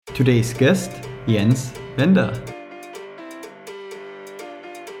Today's guest, Jens Bender.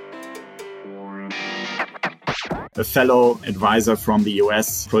 A fellow advisor from the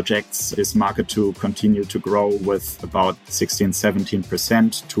US projects this market to continue to grow with about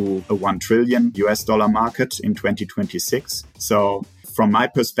 16-17% to a $1 trillion market in 2026. So from my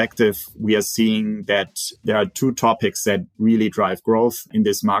perspective, we are seeing that there are two topics that really drive growth in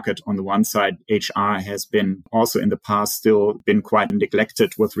this market. On the one side, HR has been also in the past still been quite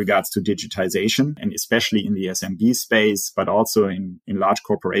neglected with regards to digitization, and especially in the SMB space, but also in large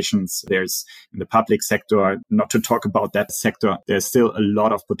corporations. There's in the public sector, not to talk about that sector, there's still a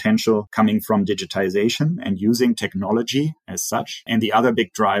lot of potential coming from digitization and using technology as such. And the other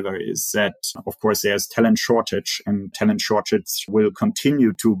big driver is that, of course, there's talent shortage, and talent shortage will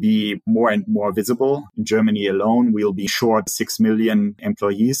continue to be more and more visible. In Germany alone, we'll be short 6 million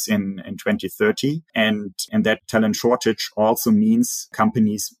employees in 2030. And that talent shortage also means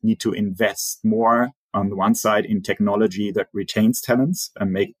companies need to invest more on the one side in technology that retains talents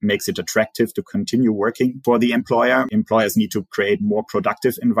and makes it attractive to continue working for the employer. Employers need to create more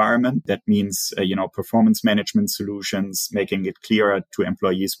productive environment. That means, performance management solutions, making it clearer to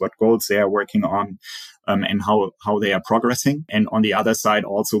employees what goals they are working on, and how they are progressing. And on the other side,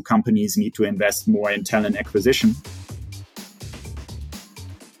 also companies need to invest more in talent acquisition.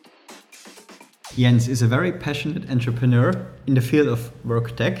 Jens is a very passionate entrepreneur in the field of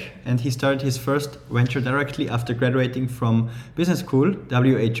WorkTech, and he started his first venture directly after graduating from business school,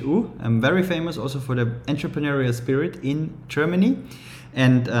 WHU. Very famous also for the entrepreneurial spirit in Germany.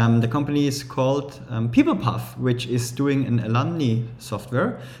 And the company is called PeoplePath, which is doing an alumni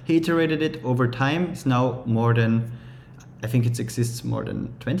software. He iterated it over time. It's now I think it exists more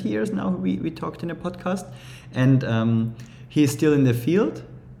than 20 years now, we talked in a podcast. And he is still in the field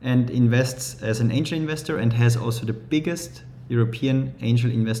and invests as an angel investor and has also the biggest European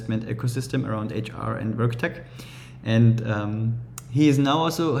angel investment ecosystem around HR and WorkTech. And he is now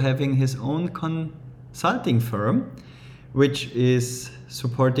also having his own consulting firm, which is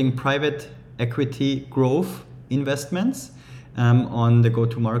supporting private equity growth investments on the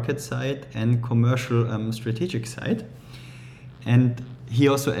go-to-market side and commercial strategic side. And he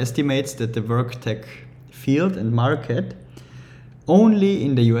also estimates that the WorkTech field and market only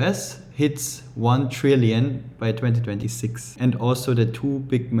in the US hits 1 trillion by 2026. And also the two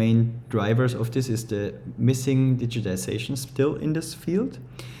big main drivers of this is the missing digitization still in this field,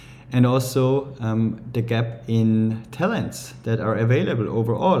 and also the gap in talents that are available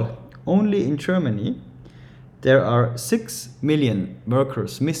overall. Only in Germany, there are 6 million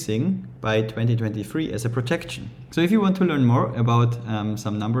workers missing by 2023 as a projection. So if you want to learn more about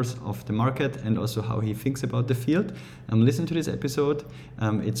some numbers of the market and also how he thinks about the field, listen to this episode.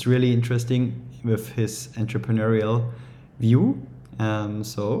 It's really interesting with his entrepreneurial view.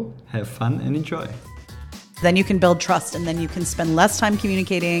 So have fun and enjoy. Then you can build trust, and then you can spend less time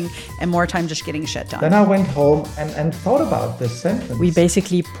communicating and more time just getting shit done. Then I went home and thought about this sentence. We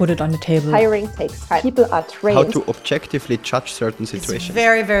basically put it on the table. Hiring takes time. People are trained. How to objectively judge certain situations. It's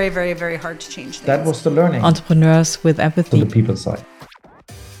very, very, very, very hard to change things. That was the learning. Entrepreneurs with empathy. To the people side.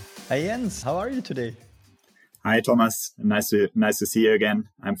 Hi Jens, how are you today? Hi Thomas, nice to see you again.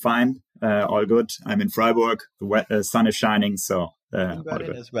 I'm fine, all good. I'm in Freiburg. The sun is shining, so. In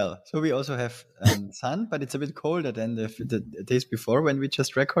Berlin as well. So we also have sun, but it's a bit colder than the days before when we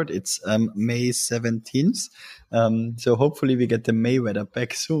just record. It's May 17th. So hopefully we get the May weather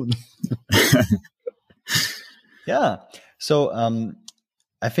back soon. Yeah. So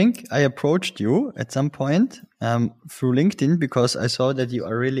I think I approached you at some point through LinkedIn because I saw that you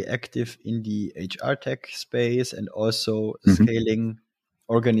are really active in the HR tech space and also scaling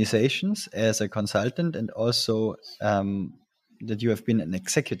organizations as a consultant, and also that you have been an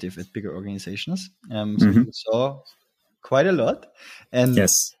executive at bigger organizations. So you saw quite a lot. And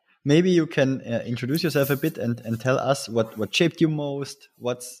yes, maybe you can introduce yourself a bit and tell us what shaped you most.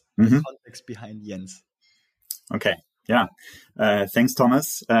 What's the context behind Jens? Okay. Yeah. Thanks,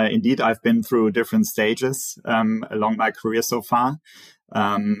 Thomas. Indeed, I've been through different stages along my career so far.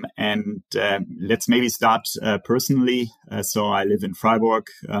 And let's maybe start personally. So I live in Freiburg.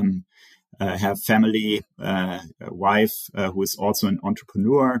 Have family, a wife who is also an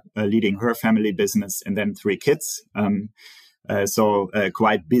entrepreneur, leading her family business, and then 3 kids. So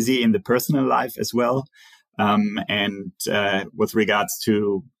quite busy in the personal life as well. And with regards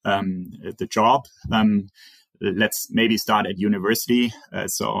to the job, let's maybe start at university.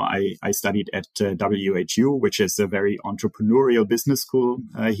 So I studied at WHU, which is a very entrepreneurial business school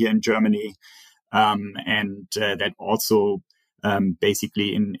here in Germany. And that also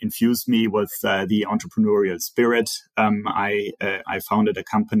basically infused me with the entrepreneurial spirit. I founded a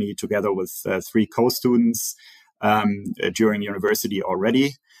company together with 3 co-students during university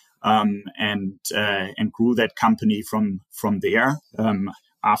already, and grew that company from there.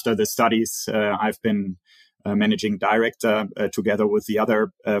 After the studies, I've been managing director together with the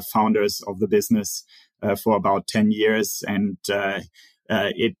other founders of the business for about 10 years, and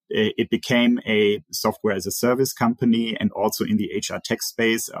it became a software as a service company, and also in the HR tech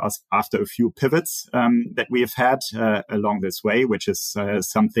space after a few pivots that we have had along this way, which is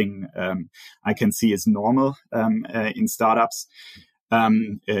something I can see is normal in startups.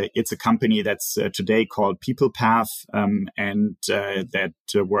 It's a company that's today called PeoplePath, and that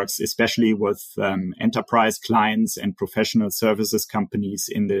works especially with enterprise clients and professional services companies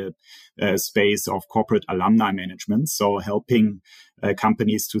in the space of corporate alumni management. So helping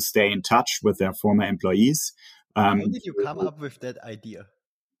companies to stay in touch with their former employees. How did you come up with that idea?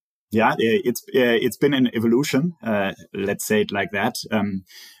 Yeah, it's been an evolution. Let's say it like that.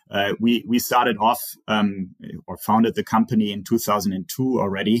 We started off or founded the company in 2002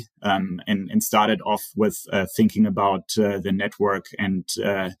 already, and started off with thinking about the network and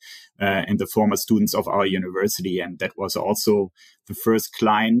the former students of our university, and that was also the first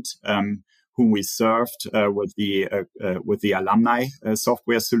client whom we served with the alumni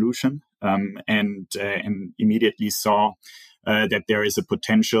software solution, and immediately saw that there is a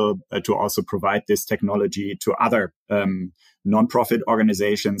potential to also provide this technology to other non-profit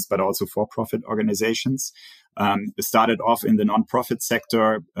organizations, but also for-profit organizations. Started off in the non-profit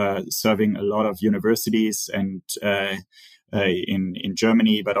sector, serving a lot of universities and in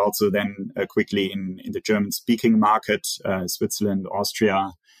Germany, but also then quickly in the German-speaking market, Switzerland,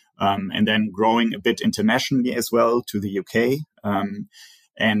 Austria, and then growing a bit internationally as well to the UK.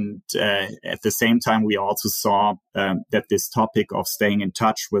 And at the same time, we also saw that this topic of staying in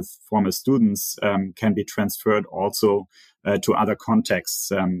touch with former students can be transferred also to other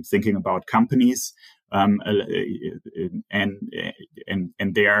contexts, thinking about companies, and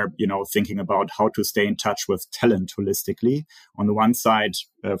they're, thinking about how to stay in touch with talent holistically. On the one side,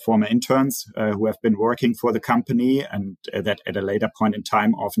 former interns who have been working for the company and that at a later point in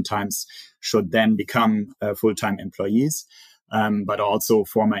time, oftentimes should then become full-time employees. But also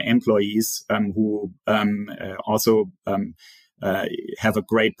former employees who also have a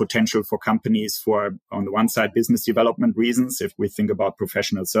great potential for companies for, on the one side, business development reasons, if we think about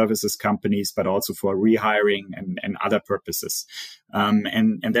professional services companies, but also for rehiring and other purposes.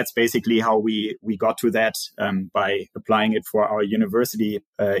 And that's basically how we got to that by applying it for our university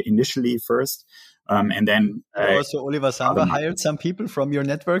initially first. And then also Oliver Samba hired some people from your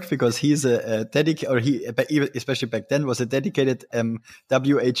network because he's a especially back then was a dedicated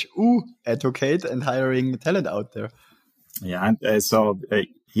WHU advocate and hiring talent out there. Yeah, so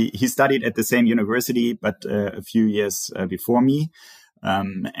he studied at the same university, but a few years before me.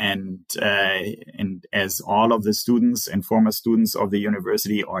 And as all of the students and former students of the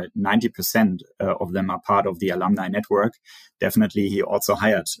university, or 90% of them are part of the alumni network, definitely he also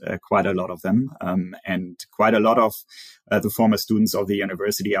hired quite a lot of them. And quite a lot of the former students of the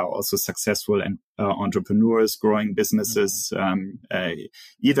university are also successful and entrepreneurs, growing businesses,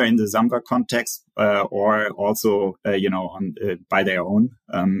 either in the Zamba context or also, by their own,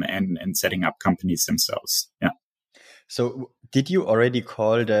 and setting up companies themselves. Yeah. So did you already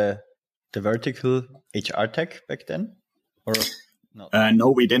call the vertical HR tech back then, or no? No,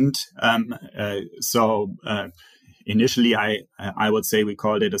 we didn't. Initially, I would say we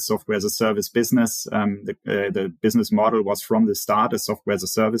called it a software as a service business. The business model was from the start a software as a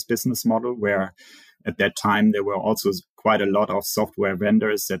service business model, where at that time there were also quite a lot of software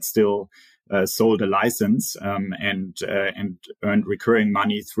vendors that still sold a license and earned recurring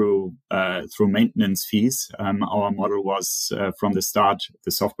money through maintenance fees. Our model was from the start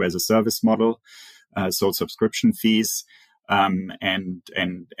the software as a service model, so subscription fees. And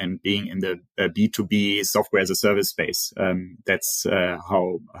being in the B2B software as a service space. That's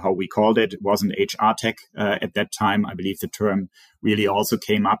how we called it. It wasn't HR tech at that time. I believe the term really also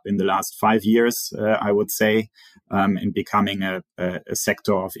came up in the last 5 years, I would say, in becoming a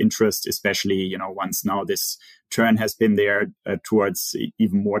sector of interest, especially, once now this turn has been there towards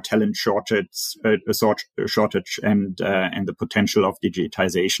even more talent shortage and the potential of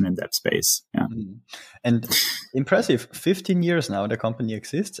digitization in that space. Yeah. And impressive, 15 years now the company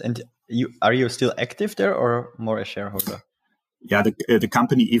exists. And are you still active there or more a shareholder? Yeah, the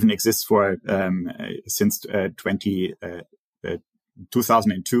company even exists for since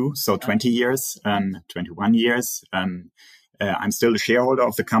 2002, so 20 years, 21 years. I'm still a shareholder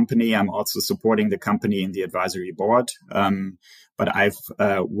of the company. I'm also supporting the company in the advisory board. But I've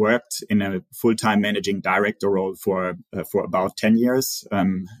worked in a full-time managing director role for about 10 years.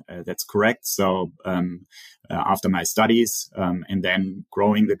 That's correct. So after my studies, and then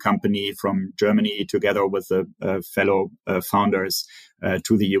growing the company from Germany together with the fellow founders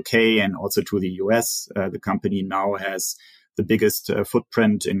to the UK and also to the US. The company now has the biggest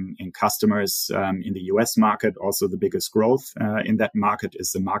footprint in customers in the US market. Also, the biggest growth in that market,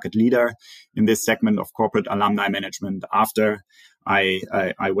 is the market leader in this segment of corporate alumni management. After I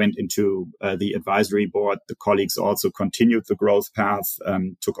went into the advisory board, the colleagues also continued the growth path,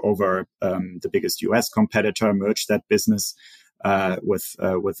 took over the biggest US competitor, merged that business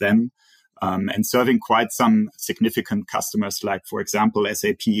with them. And serving quite some significant customers, like, for example,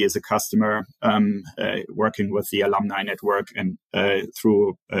 SAP is a customer, working with the alumni network and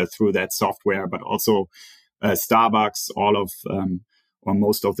through that software, but also Starbucks, all of or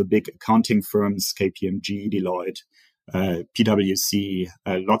most of the big accounting firms, KPMG, Deloitte, PwC,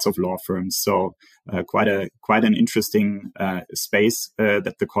 lots of law firms. So quite an interesting space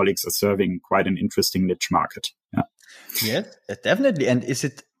that the colleagues are serving, quite an interesting niche market. Yeah. Yes, definitely. And is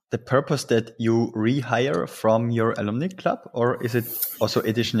it the purpose that you rehire from your alumni club, or is it also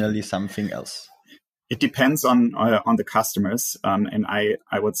additionally something else? It depends on the customers, and I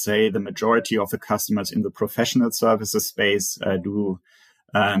would say the majority of the customers in the professional services space do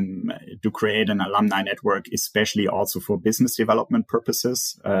create an alumni network, especially also for business development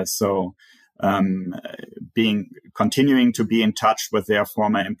purposes. Continuing to be in touch with their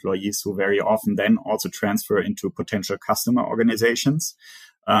former employees, who very often then also transfer into potential customer organizations.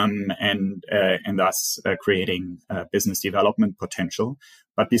 And thus creating business development potential.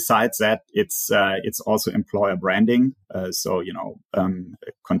 But besides that, it's also employer branding.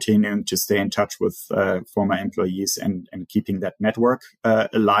 Continuing to stay in touch with former employees and keeping that network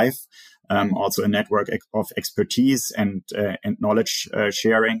alive. Also a network of expertise and knowledge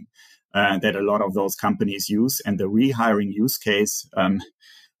sharing that a lot of those companies use. And the rehiring use case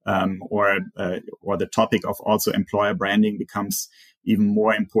or the topic of also employer branding becomes even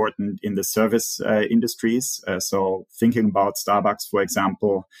more important in the service industries. So thinking about Starbucks, for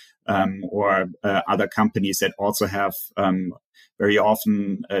example, or other companies that also have very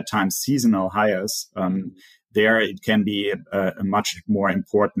often times seasonal hires. There, it can be a much more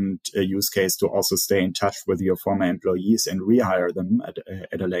important use case to also stay in touch with your former employees and rehire them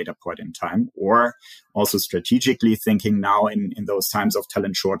at a later point in time, or also strategically thinking now in those times of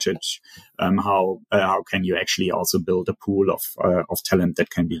talent shortage, how can you actually also build a pool of talent that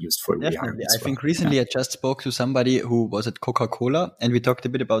can be used for rehiring? I think recently I just spoke to somebody who was at Coca-Cola, and we talked a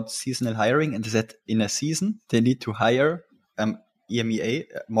bit about seasonal hiring, and they said in a season they need to hire EMEA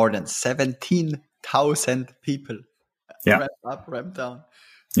more than 17,000 people. Yeah. Ramp up, ramp down.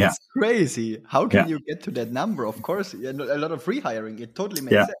 Yeah. It's crazy. How can you get to that number? Of course, a lot of rehiring. It totally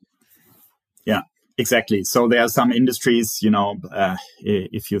makes sense. Yeah, exactly. So there are some industries,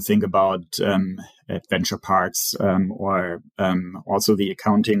 if you think about adventure parks or also the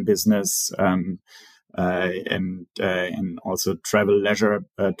accounting business and also travel leisure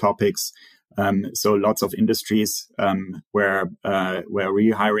topics. So lots of industries where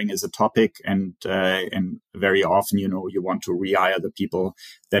rehiring is a topic, and very often, you want to rehire the people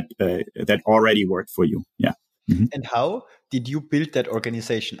that already work for you. Yeah. Mm-hmm. And how did you build that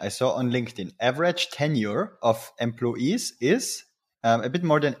organization? I saw on LinkedIn, average tenure of employees is a bit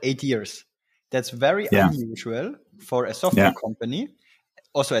more than 8 years. That's very unusual for a software company,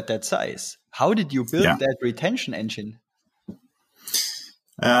 also at that size. How did you build that retention engine?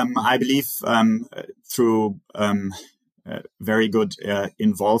 I believe through very good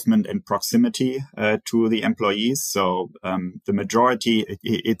involvement and proximity to the employees. So the majority,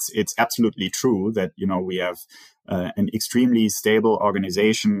 it's absolutely true that we have an extremely stable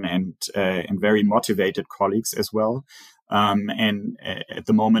organization and very motivated colleagues as well. And at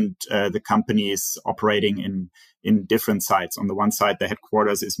the moment, the company is operating in different sites. On the one side, the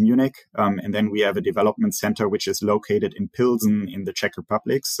headquarters is Munich, and then we have a development center which is located in Pilsen in the Czech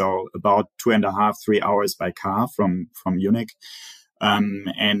Republic, so about 2.5-3 hours by car from Munich.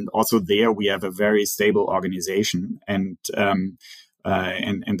 And also there we have a very stable organization and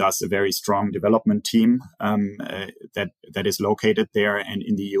thus a very strong development team that is located there. And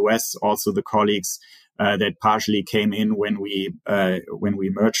in the US, also the colleagues that partially came in when we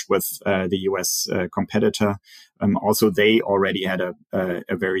merged with the US competitor. Also, they already had a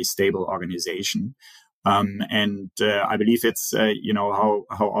very stable organization. I believe it's, how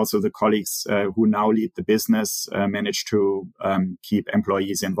also the colleagues who now lead the business manage to keep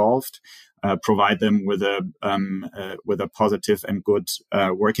employees involved, provide them with a positive and good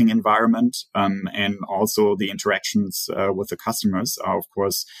working environment, and also the interactions with the customers are, of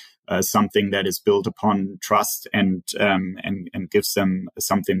course, something that is built upon trust and gives them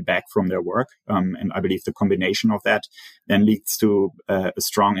something back from their work. And I believe the combination of that then leads to a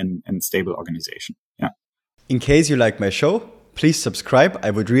strong and stable organization. Yeah. In case you like my show, please subscribe.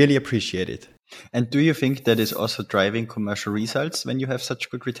 I would really appreciate it. And do you think that is also driving commercial results when you have such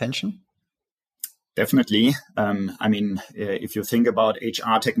good retention? Definitely. If you think about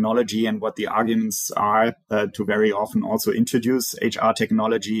HR technology and what the arguments are to very often also introduce HR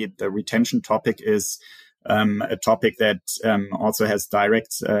technology, the retention topic is a topic that also has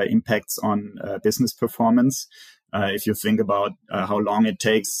direct impacts on business performance. If you think about how long it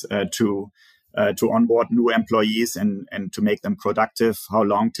takes to onboard new employees and to make them productive, how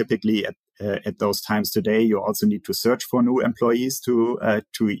long typically at those times today, you also need to search for new employees to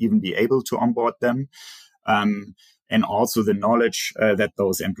even be able to onboard them. And also the knowledge that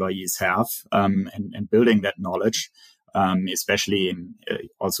those employees have, and building that knowledge, especially in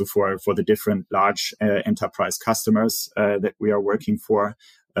also for the different large enterprise customers that we are working for.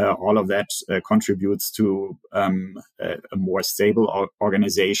 All of that contributes to a more stable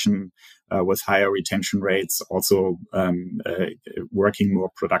organization with higher retention rates, also working more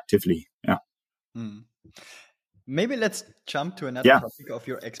productively. Yeah. Maybe let's jump to another topic of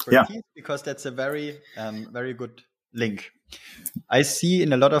your expertise, because that's a very, very good link. I see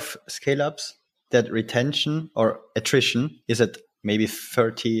in a lot of scale-ups that retention or attrition is at maybe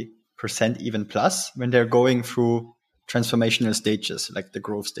 30% even plus when they're going through transformational stages, like the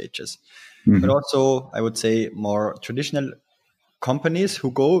growth stages. But also, I would say more traditional companies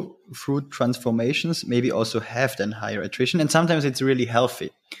who go through transformations maybe also have then higher attrition. And sometimes it's really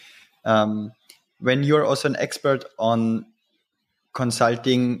healthy. When you're also an expert on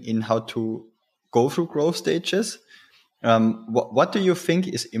consulting in how to go through growth stages, what do you think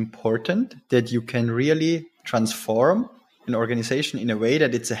is important that you can really transform an organization in a way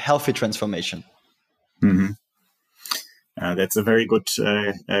that it's a healthy transformation? That's a very good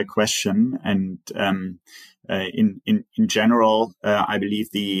question. And in general, I believe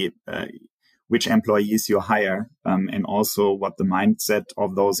which employees you hire and also what the mindset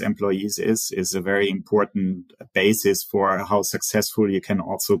of those employees is a very important basis for how successful you can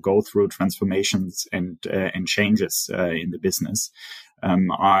also go through transformations and changes in the business.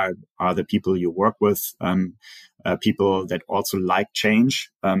 Are the people you work with people that also like change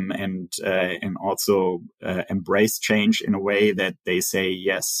and also embrace change in a way that they say,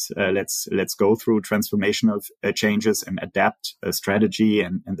 yes, let's go through transformational changes and adapt a strategy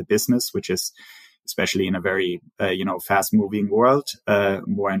and the business, which is especially in a very fast moving world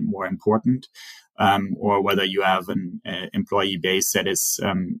more and more important, or whether you have an employee base that is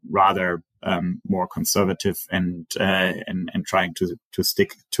rather more conservative and trying to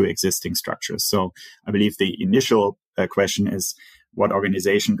stick to existing structures. So I believe the initial question is, what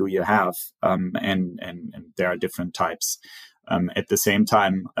organization do you have? And there are different types. At the same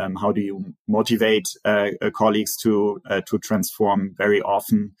time, how do you motivate colleagues to transform? Very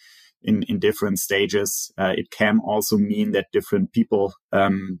often in different stages, it can also mean that different people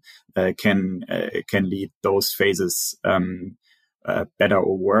can lead those phases better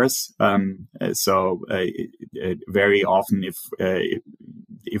or worse. So very often,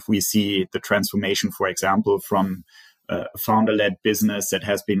 if we see the transformation, for example, from a founder-led business that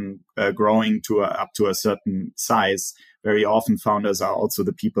has been growing up to a certain size, very often founders are also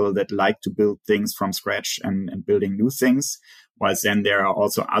the people that like to build things from scratch and building new things. Whilst then there are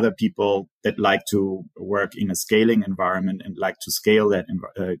also other people that like to work in a scaling environment and like to scale that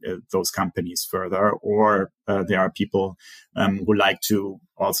those companies further. Or there are people who like to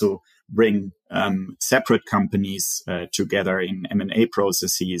also bring separate companies together in M&A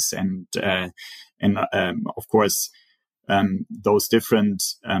processes, and of course those different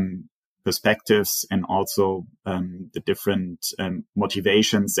perspectives and also the different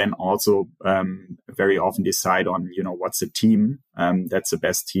motivations then also very often decide on what's a team that's the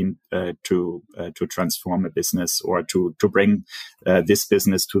best team to transform a business or to bring this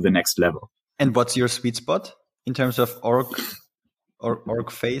business to the next level. And what's your sweet spot in terms of org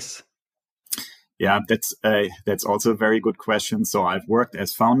phase? Yeah, that's also a very good question. So I've worked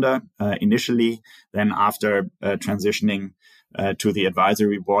as founder initially, then after transitioning to the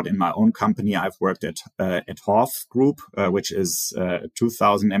advisory board in my own company. I've worked at Horf Group, which is a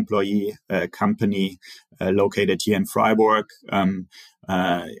 2,000 employee company located here in Freiburg, and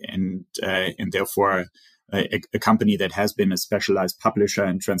therefore a company that has been a specialized publisher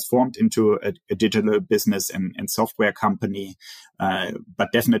and transformed into a digital business and software company,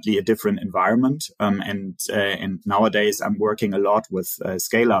 but definitely a different environment. And nowadays I'm working a lot with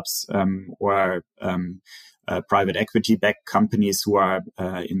scale-ups or private equity-backed companies who are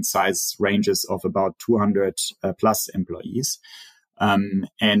in size ranges of about 200 plus employees.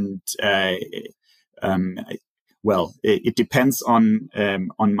 Well, it depends on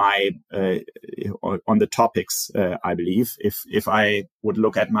my on the topics. I believe if I would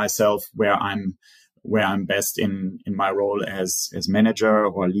look at myself where I'm best in my role as manager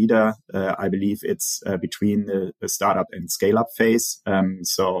or leader, I believe it's between the startup and scale up phase.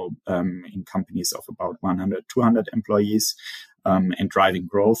 So in companies of about 100, 200 employees, and driving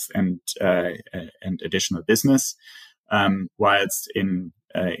growth and additional business. Whilst in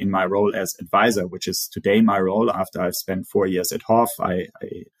my role as advisor, which is today my role after I've spent 4 years at Horf, I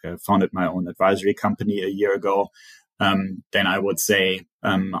founded my own advisory company a year ago. Then I would say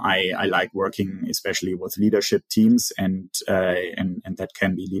I like working especially with leadership teams, and that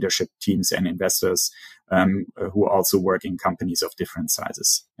can be leadership teams and investors who also work in companies of different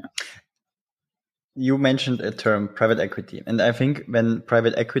sizes. Yeah. You mentioned a term, private equity, and I think when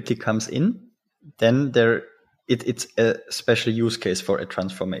private equity comes in, then it's a special use case for a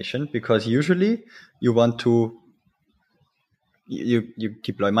transformation, because usually you want to you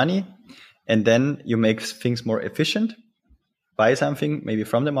deploy money and then you make things more efficient, buy something maybe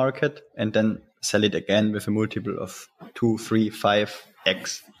from the market and then sell it again with a multiple of 2, 3,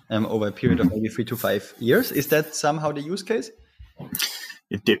 5x over a period of maybe 3 to 5 years. Is that somehow the use case?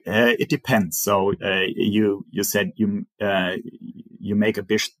 It depends. So you said you make a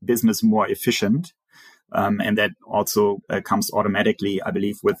business more efficient. And that also comes automatically, I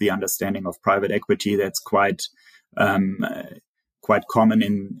believe, with the understanding of private equity. That's quite common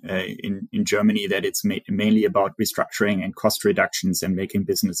in Germany, that it's mainly about restructuring and cost reductions and making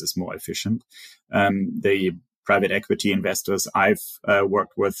businesses more efficient. The private equity investors I've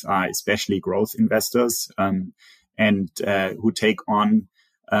worked with are especially growth investors, and who take on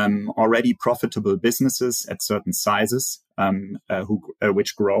already profitable businesses at certain sizes,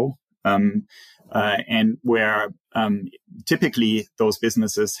 which grow. And where typically those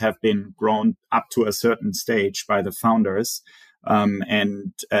businesses have been grown up to a certain stage by the founders,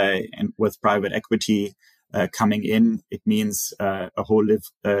 and with private equity coming in, it means a whole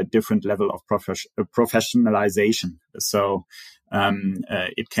different level of professionalization. So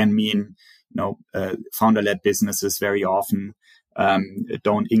it can mean, founder-led businesses very often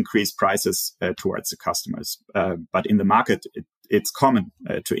don't increase prices towards the customers, but in the market it's common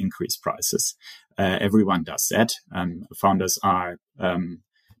to increase prices. Everyone does that. Founders are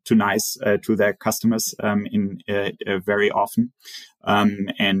too nice to their customers very often,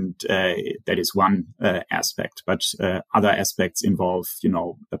 and that is one aspect. But other aspects involve,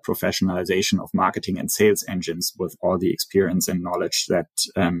 a professionalization of marketing and sales engines with all the experience and knowledge that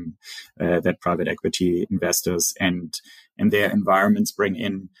that private equity investors and their environments bring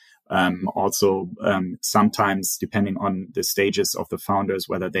in. Also, sometimes depending on the stages of the founders,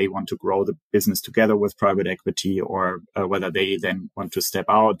 whether they want to grow the business together with private equity or whether they then want to step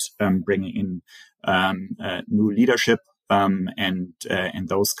out, bringing in new leadership, and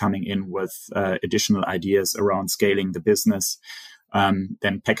those coming in with additional ideas around scaling the business.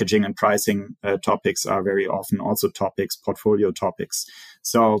 Then packaging and pricing topics are very often also portfolio topics.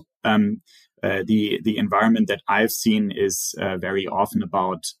 So the environment that I've seen is very often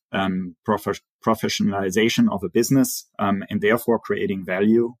about professionalization of a business, and therefore creating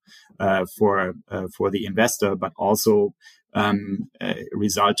value for the investor, but also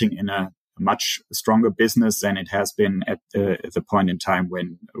resulting in a much stronger business than it has been at the point in time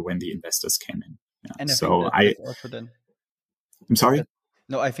when the investors came in. Yeah. And so I'm sorry?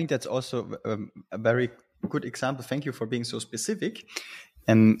 No, I think that's also a very good example. Thank you for being so specific.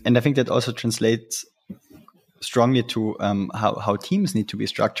 And I think that also translates strongly to how teams need to be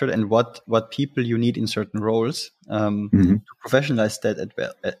structured and what people you need in certain roles to professionalize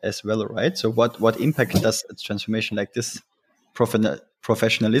that as well, right? So what impact does a transformation like this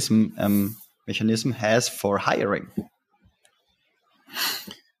professionalism mechanism has for hiring?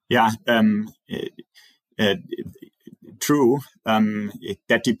 Yeah, true.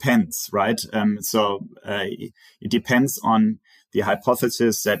 That depends, right? So it depends on the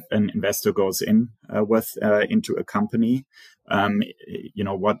hypothesis that an investor goes in with into a company.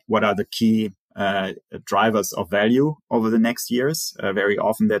 What are the key drivers of value over the next years. Very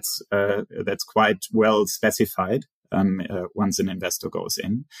often that's quite well specified once an investor goes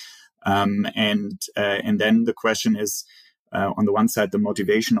in. And then the question is, on the one side, the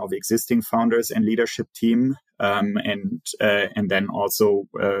motivation of existing founders and leadership team, and then also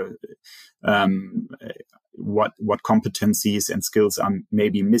what competencies and skills are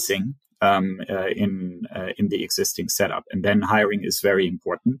maybe missing in the existing setup. And then hiring is very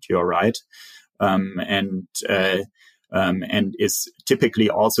important. You're right, and is typically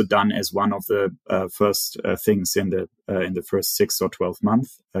also done as one of the first things in the first 6 or 12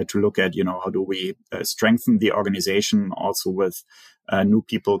 months to look at, how do we strengthen the organization also with new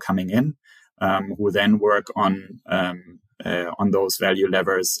people coming in who then work on those value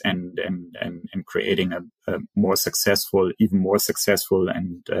levers and creating a even more successful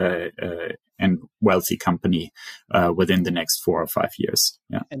and wealthy company within the next 4 or 5 years.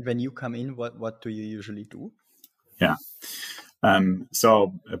 Yeah. And when you come in, what do you usually do? Yeah.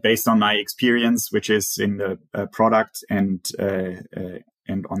 So based on my experience, which is in the product and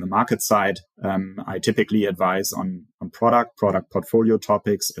on the market side, I typically advise on product portfolio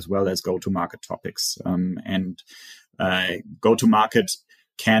topics as well as go-to-market topics. And go-to-market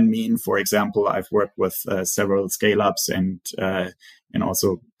can mean, for example, I've worked with several scale-ups and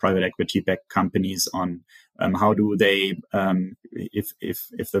also private equity-backed companies on how do they,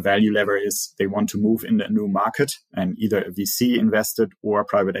 if the value lever is they want to move in a new market and either a VC invested or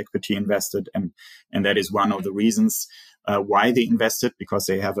private equity invested, and that is one of the reasons why they invested, because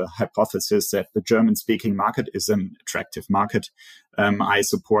they have a hypothesis that the German-speaking market is an attractive market. I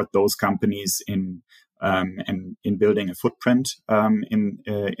support those companies in building a footprint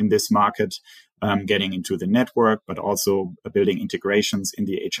in this market, getting into the network, but also building integrations in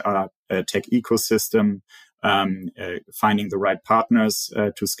the HR tech ecosystem, finding the right partners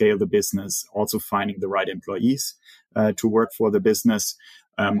to scale the business, also finding the right employees to work for the business.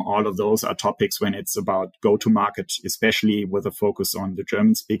 All of those are topics when it's about go-to-market, especially with a focus on the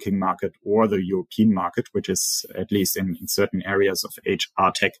German-speaking market or the European market, which is, at least in certain areas of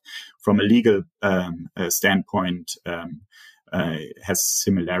HR tech, from a legal standpoint, has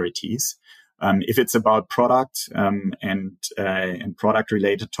similarities. If it's about product and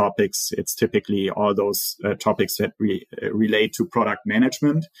product-related topics, it's typically all those topics that relate to product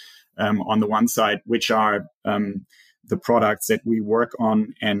management. On the one side, which are the products that we work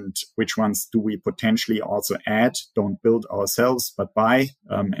on and which ones do we potentially also add, don't build ourselves, but buy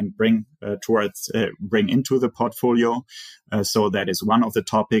and bring into the portfolio. So that is one of the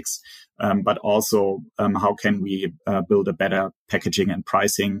topics. But also, how can we build a better packaging and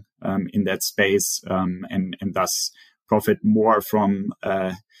pricing in that space, and thus profit more from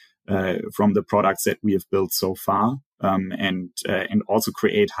the products that we have built so far, and also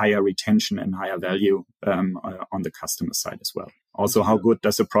create higher retention and higher value on the customer side as well. Also, how good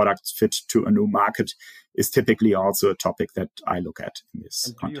does a product fit to a new market is typically also a topic that I look at in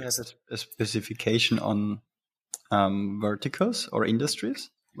this context. Do you have a specification on verticals or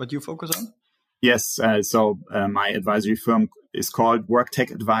industries? What do you focus on? Yes. So my advisory firm is called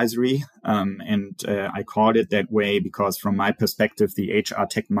WorkTech Advisory. And I called it that way because from my perspective, the HR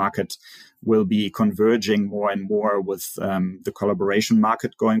tech market will be converging more and more with the collaboration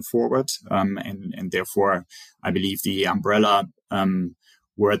market going forward. And therefore, I believe the umbrella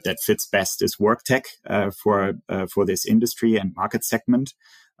word that fits best is WorkTech for this industry and market segment.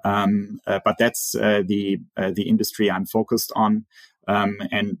 But that's the industry I'm focused on.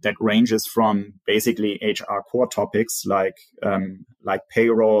 And that ranges from basically HR core topics like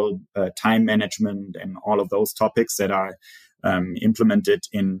payroll, time management, and all of those topics that are implemented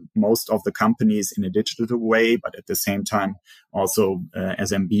in most of the companies in a digital way. But at the same time, also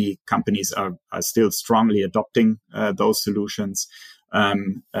SMB companies are still strongly adopting those solutions.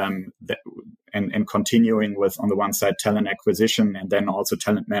 And continuing with, on the one side, talent acquisition and then also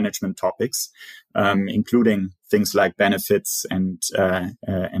talent management topics, including things like benefits and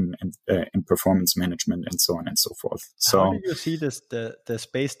performance management and so on and so forth. So, how do you see the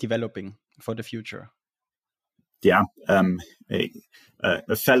space developing for the future? Yeah,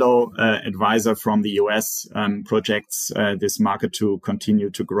 a fellow advisor from the US projects this market to continue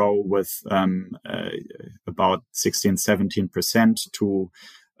to grow with about 16-17% to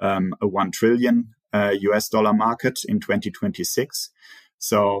a $1 trillion US dollar market in 2026.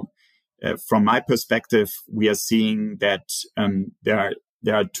 So from my perspective, we are seeing that there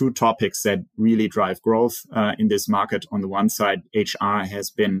are two topics that really drive growth in this market. On the one side, HR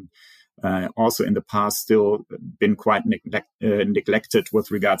has been also in the past still been quite neglected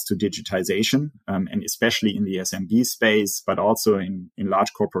with regards to digitization, and especially in the SMB space, but also in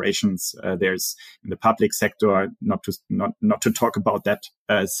large corporations. There's in the public sector, not to talk about that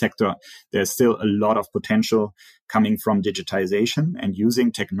sector, there's still a lot of potential coming from digitization and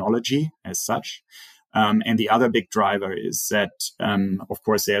using technology as such. And the other big driver is that, of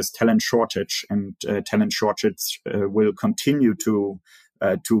course, there's talent shortage, and talent shortage will continue to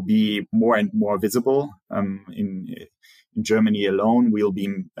be more and more visible. In Germany alone, we'll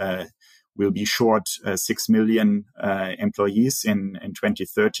be short 6 million employees in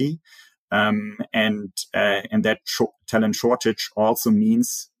 2030, and that talent shortage also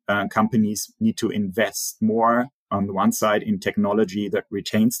means companies need to invest more on the one side in technology that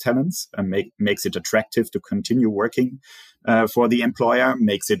retains talents and makes it attractive to continue working for the employer,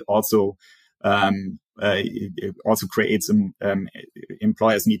 makes it also it also creates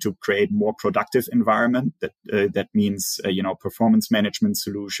employers need to create more productive environment. That means performance management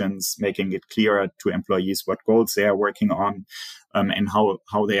solutions, making it clearer to employees what goals they are working on, and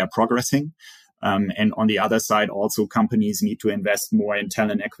how they are progressing. And on the other side, also companies need to invest more in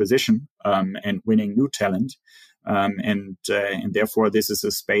talent acquisition and winning new talent. And therefore, this is a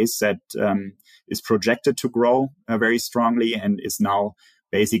space that is projected to grow very strongly and is now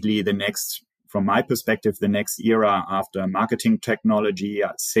basically from my perspective, the next era after marketing technology,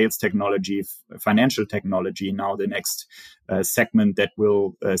 sales technology, financial technology. Now the next segment that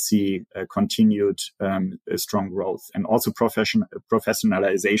will see continued strong growth, and also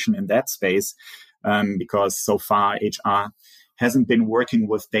professionalization in that space, because so far HR hasn't been working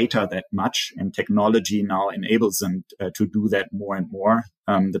with data that much, and technology now enables them to do that more and more.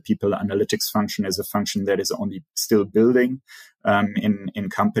 The people analytics function is a function that is only still building in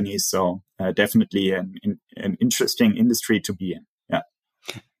companies. So definitely an interesting industry to be in. Yeah.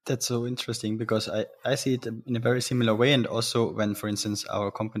 That's so interesting, because I see it in a very similar way. And also when, for instance, our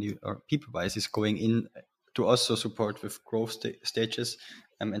company or PeopleWise is going in to also support with growth stages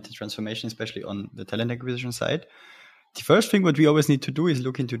and the transformation, especially on the talent acquisition side. The first thing what we always need to do is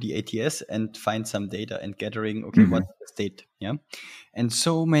look into the ATS and find some data and gathering, what's the state? Yeah. And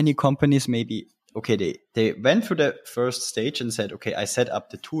so many companies maybe, they went through the first stage and said, I set up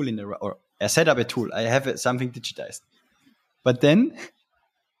the tool I set up a tool. I have something digitized. But then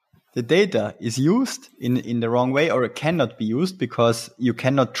the data is used in the wrong way, or it cannot be used because you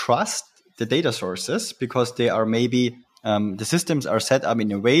cannot trust the data sources, because they are maybe the systems are set up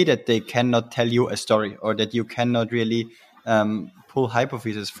in a way that they cannot tell you a story, or that you cannot really pull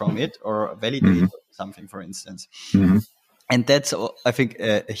hypotheses from it or validate something, for instance. And that's, I think,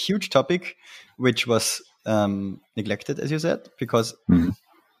 a huge topic, which was neglected, as you said, because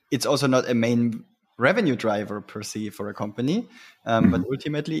it's also not a main revenue driver per se for a company. But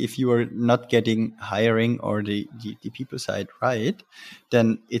ultimately, if you are not getting hiring or the people side right,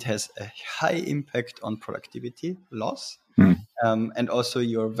 then it has a high impact on productivity loss. And also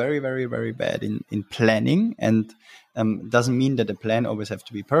you're very, very, very bad in planning, and doesn't mean that the plan always have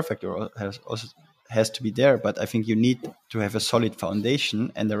to be perfect or has to be there. But I think you need to have a solid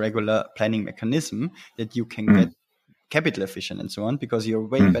foundation and a regular planning mechanism that you can get capital efficient and so on, because you're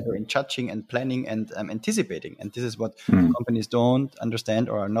way better in judging and planning and anticipating. And this is what companies don't understand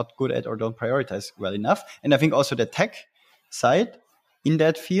or are not good at or don't prioritize well enough. And I think also the tech side in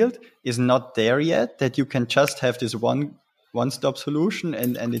that field is not there yet, that you can just have this one-stop solution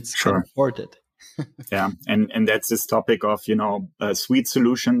and it's supported. Yeah. And that's this topic of, suite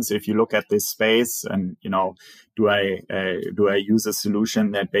solutions. If you look at this space and, do I use a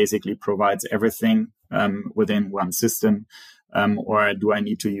solution that basically provides everything within one system? Or do I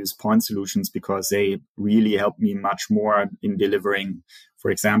need to use point solutions because they really help me much more in delivering,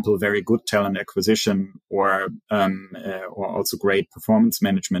 for example, very good talent acquisition or also great performance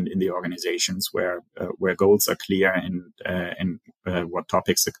management in the organizations where goals are clear and what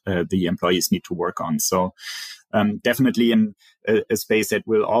topics the employees need to work on. So definitely in a space that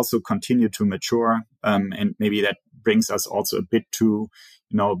will also continue to mature, and maybe that brings us also a bit to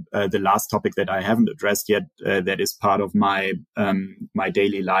the last topic that I haven't addressed yet, that is part of my my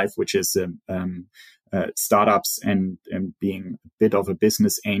daily life, which is startups and being a bit of a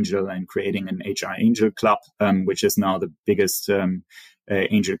business angel and creating an HR angel club, which is now the biggest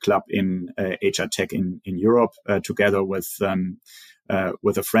angel club in HR tech in Europe, together with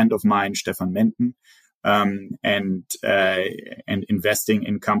a friend of mine, Stefan Menten, and investing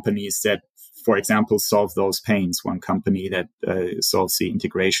in companies that, for example, solve those pains. One company that solves the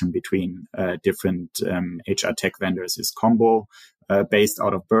integration between different HR tech vendors is Combo, based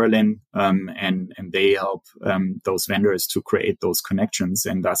out of Berlin, and they help those vendors to create those connections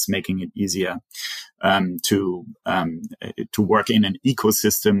and thus making it easier to work in an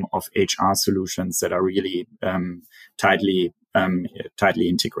ecosystem of HR solutions that are really tightly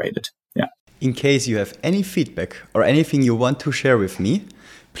integrated. Yeah. In case you have any feedback or anything you want to share with me,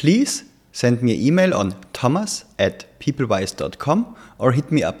 please send me an email on thomas@peoplewise.com or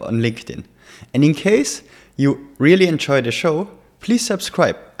hit me up on LinkedIn. And in case you really enjoy the show, please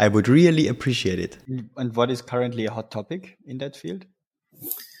subscribe. I would really appreciate it. And what is currently a hot topic in that field?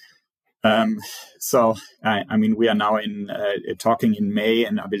 So, I mean, we are now talking in May,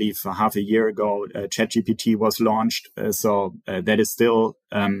 and I believe half a year ago, ChatGPT was launched. So that is still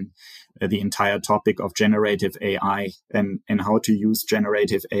the entire topic of generative AI and how to use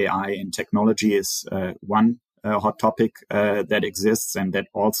generative AI in technology is one hot topic that exists, and that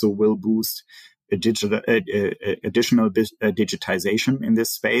also will boost additional digitization in this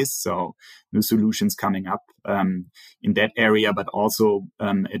space. So new solutions coming up in that area, but also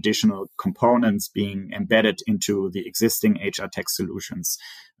additional components being embedded into the existing HR tech solutions.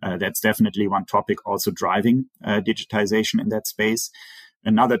 That's definitely one topic also driving digitization in that space.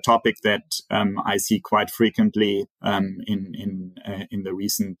 Another topic that I see quite frequently in the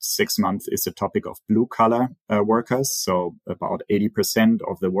recent 6 months is the topic of blue collar workers. So about 80%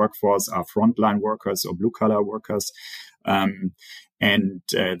 of the workforce are frontline workers or blue collar workers. And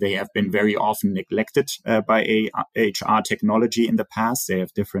they have been very often neglected by HR technology in the past. They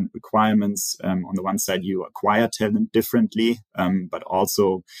have different requirements. On the one side, you acquire talent differently, but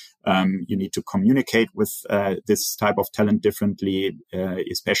also you need to communicate with this type of talent differently,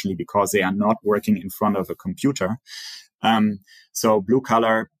 especially because they are not working in front of a computer. So blue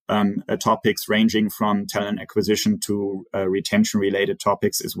collar topics ranging from talent acquisition to retention-related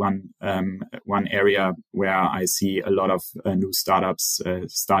topics is one area where I see a lot of new startups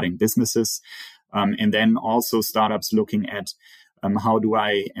starting businesses, and then also startups looking at how do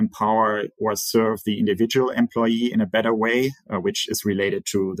I empower or serve the individual employee in a better way, which is related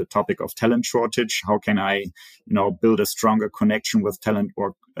to the topic of talent shortage. How can I, build a stronger connection with talent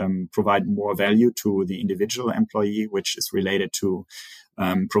or provide more value to the individual employee, which is related to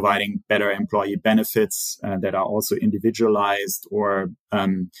providing better employee benefits that are also individualized, or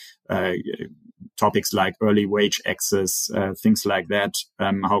topics like early wage access, things like that.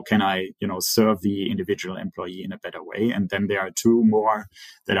 How can I, serve the individual employee in a better way? And then there are two more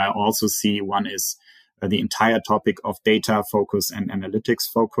that I also see. One is the entire topic of data focus and analytics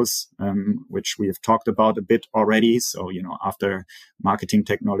focus, which we have talked about a bit already. So, after marketing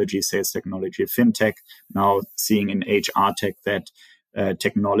technology, sales technology, fintech, now seeing in HR tech that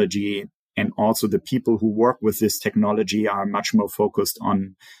technology and also the people who work with this technology are much more focused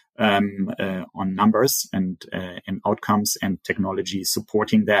on numbers and outcomes, and technology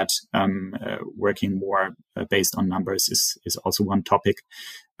supporting that. Working more based on numbers is also one topic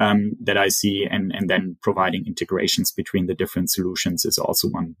that I see, and then providing integrations between the different solutions is also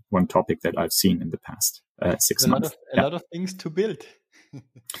one topic that I've seen in the past 6 months. A lot of things to build. A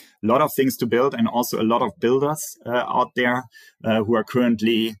lot of things to build, and also a lot of builders out there who are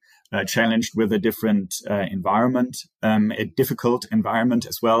currently challenged with a different environment, a difficult environment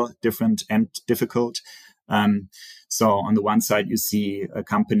as well, different and difficult. So on the one side, you see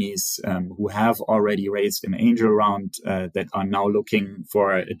companies who have already raised an angel round that are now looking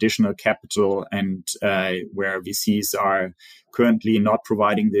for additional capital, and where VCs are currently not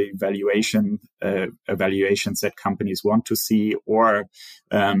providing the evaluations that companies want to see, or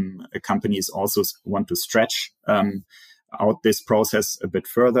companies also want to stretch out this process a bit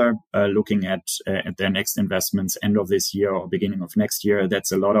further, looking at their next investments end of this year or beginning of next year.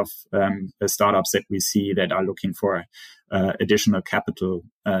 That's a lot of startups that we see that are looking for additional capital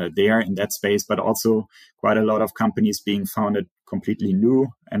there in that space, but also quite a lot of companies being founded completely new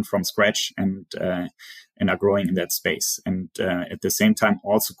and from scratch, and are growing in that space. And at the same time,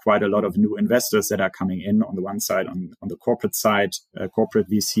 also quite a lot of new investors that are coming in on the one side, on the corporate side, corporate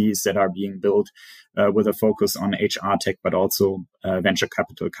VCs that are being built with a focus on HR tech, but also venture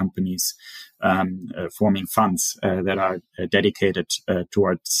capital companies forming funds that are dedicated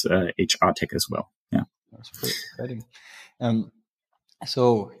towards HR tech as well. Yeah, that's pretty exciting.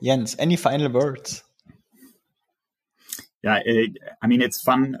 So Jens, any final words? Yeah, I mean, it's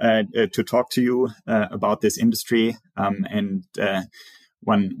fun to talk to you about this industry, and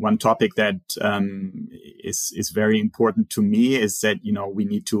one topic that is very important to me is that we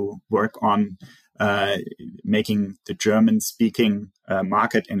need to work on making the German-speaking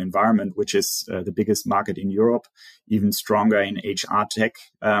market and environment, which is the biggest market in Europe, even stronger in HR tech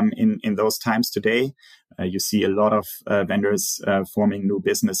in those times today. You see a lot of vendors forming new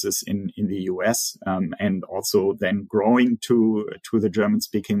businesses in the US and also then growing to the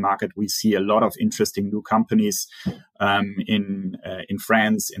German-speaking market. We see a lot of interesting new companies in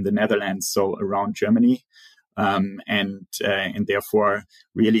France, in the Netherlands, so around Germany. And therefore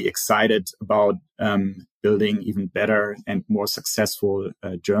really excited about building even better and more successful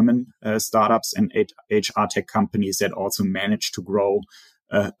German startups and HR tech companies that also manage to grow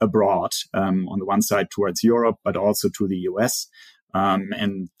abroad, on the one side towards Europe, but also to the US.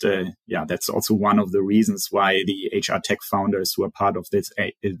 That's also one of the reasons why the HR tech founders who are part of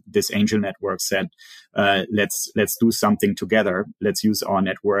this angel network said, let's do something together. Let's use our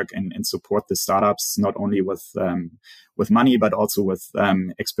network and support the startups, not only with money, but also with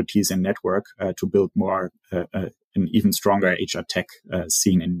expertise and network to build more an even stronger HR tech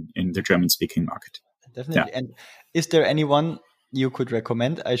scene in the German speaking market. Definitely. Yeah. And is there anyone you could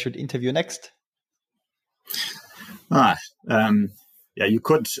recommend I should interview next? You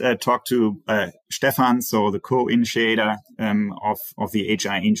could talk to Stefan, so the co-initiator of the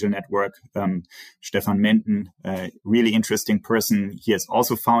HR Angel Network, Stefan Menten, really interesting person. He has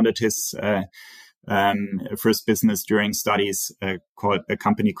also founded his first business during studies, called a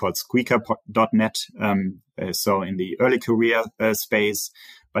company called Squeaker.net. So in the early career space,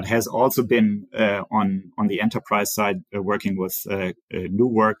 but has also been on the enterprise side, working with New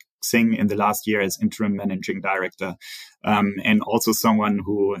Work Sing in the last year as interim managing director, and also someone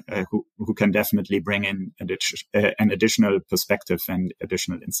who can definitely bring in an additional perspective and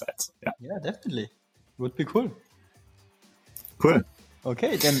additional insights. Yeah, definitely, would be cool. Cool.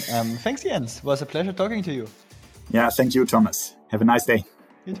 Okay, then thanks, Jens. It was a pleasure talking to you. Yeah, thank you, Thomas. Have a nice day.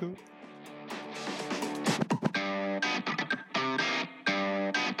 You too.